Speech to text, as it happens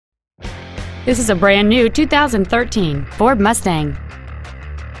This is a brand new 2013 Ford Mustang.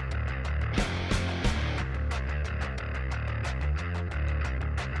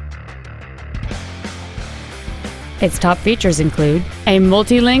 Its top features include a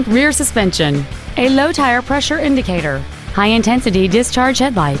multi-link rear suspension, a low tire pressure indicator, high-intensity discharge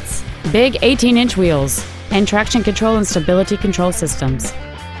headlights, big 18-inch wheels, and traction control and stability control systems.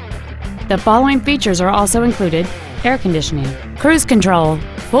 The following features are also included: air conditioning, cruise control,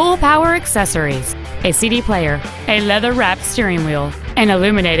 full power accessories, a CD player, a leather-wrapped steering wheel, an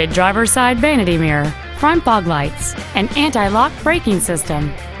illuminated driver's side vanity mirror, front fog lights, an anti-lock braking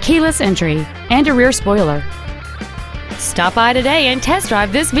system, keyless entry, and a rear spoiler. Stop by today and test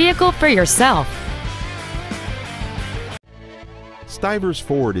drive this vehicle for yourself. Stivers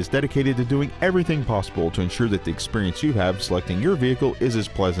Ford is dedicated to doing everything possible to ensure that the experience you have selecting your vehicle is as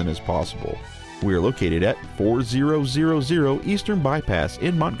pleasant as possible. We are located at 4000 Eastern Bypass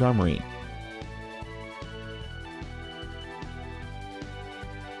in Montgomery.